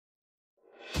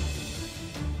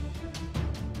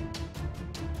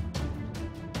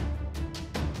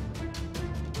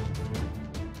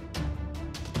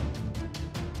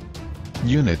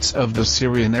Units of the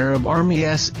Syrian Arab Army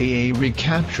SAA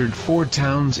recaptured 4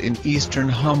 towns in eastern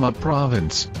Hama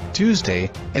province,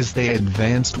 Tuesday, as they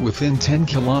advanced within 10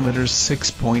 kilometers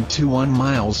 (6.21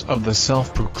 miles) of the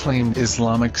self-proclaimed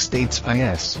Islamic State's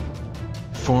IS.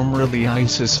 Formerly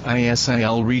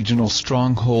ISIS-ISIL regional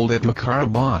stronghold at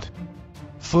Bakarabat.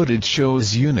 Footage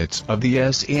shows units of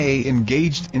the SAA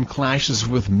engaged in clashes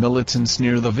with militants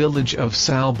near the village of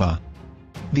Salba.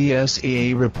 The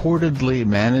SAA reportedly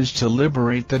managed to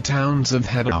liberate the towns of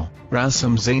Hadau,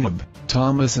 Rasim Zainab,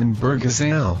 Thomas and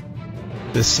Burghazal.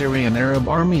 The Syrian Arab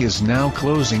Army is now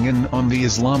closing in on the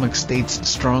Islamic State's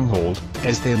stronghold,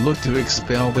 as they look to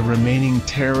expel the remaining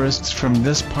terrorists from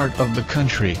this part of the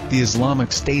country. The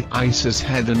Islamic State ISIS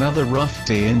had another rough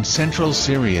day in central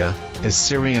Syria, as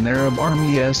Syrian Arab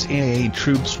Army SAA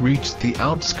troops reached the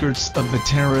outskirts of the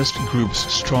terrorist group's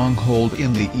stronghold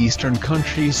in the eastern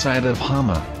countryside of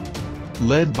Hama.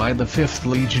 Led by the 5th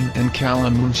Legion and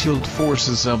Kalamunshield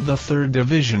forces of the 3rd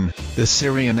Division, the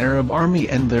Syrian Arab Army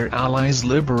and their allies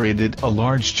liberated a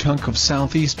large chunk of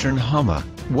southeastern Hama,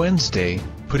 Wednesday,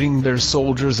 putting their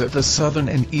soldiers at the southern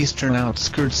and eastern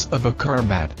outskirts of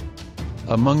Bakarabat.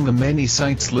 Among the many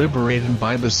sites liberated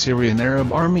by the Syrian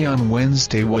Arab Army on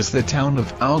Wednesday was the town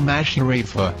of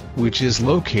al-Mashrafa, which is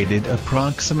located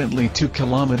approximately 2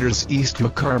 kilometers east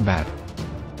of Bakarabat.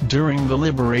 During the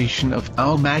liberation of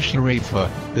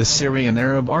al-Mashrafa, the Syrian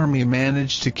Arab Army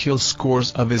managed to kill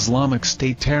scores of Islamic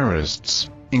State terrorists,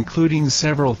 including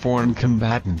several foreign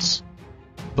combatants.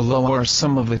 Below are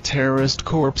some of the terrorist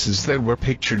corpses that were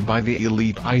pictured by the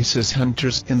elite ISIS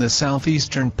hunters in the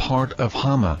southeastern part of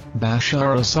Hama.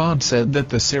 Bashar Assad said that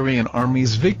the Syrian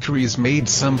army's victories made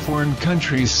some foreign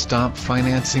countries stop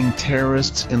financing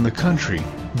terrorists in the country,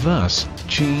 thus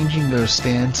changing their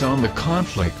stance on the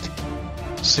conflict.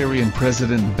 Syrian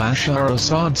President Bashar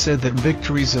Assad said that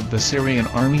victories of the Syrian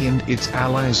army and its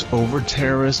allies over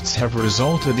terrorists have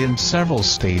resulted in several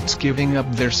states giving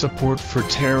up their support for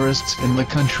terrorists in the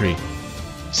country.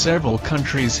 Several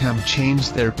countries have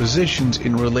changed their positions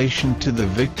in relation to the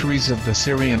victories of the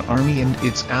Syrian army and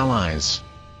its allies.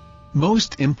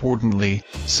 Most importantly,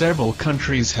 several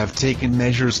countries have taken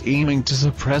measures aiming to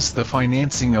suppress the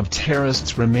financing of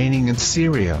terrorists remaining in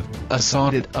Syria,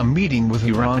 Assad at a meeting with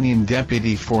Iranian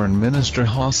Deputy Foreign Minister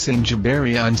Hossein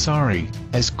Jabari-Ansari,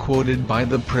 as quoted by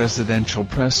the Presidential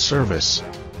Press Service.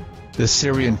 The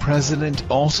Syrian president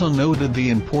also noted the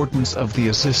importance of the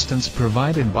assistance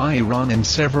provided by Iran and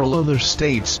several other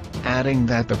states, adding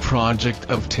that the project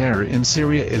of terror in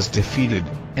Syria is defeated,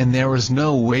 and there is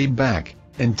no way back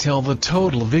until the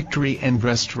total victory and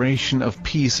restoration of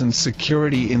peace and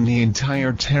security in the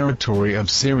entire territory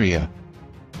of Syria.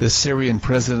 The Syrian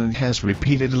president has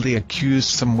repeatedly accused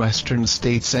some Western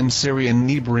states and Syrian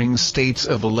neighboring states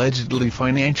of allegedly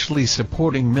financially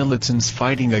supporting militants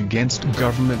fighting against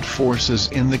government forces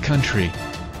in the country.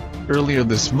 Earlier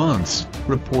this month,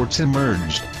 reports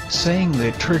emerged, saying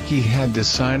that Turkey had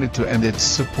decided to end its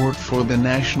support for the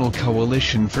National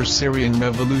Coalition for Syrian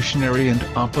Revolutionary and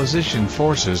Opposition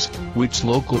Forces, which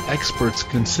local experts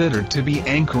considered to be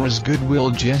Ankara's goodwill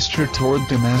gesture toward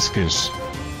Damascus.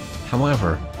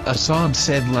 However, Assad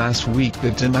said last week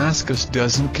that Damascus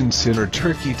doesn't consider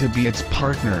Turkey to be its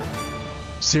partner.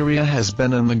 Syria has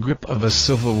been in the grip of a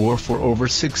civil war for over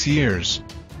 6 years.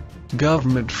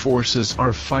 Government forces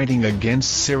are fighting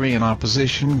against Syrian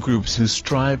opposition groups who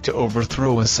strive to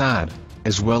overthrow Assad,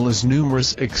 as well as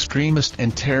numerous extremist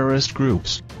and terrorist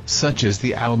groups, such as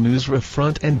the Al-Nusra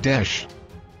Front and Daesh.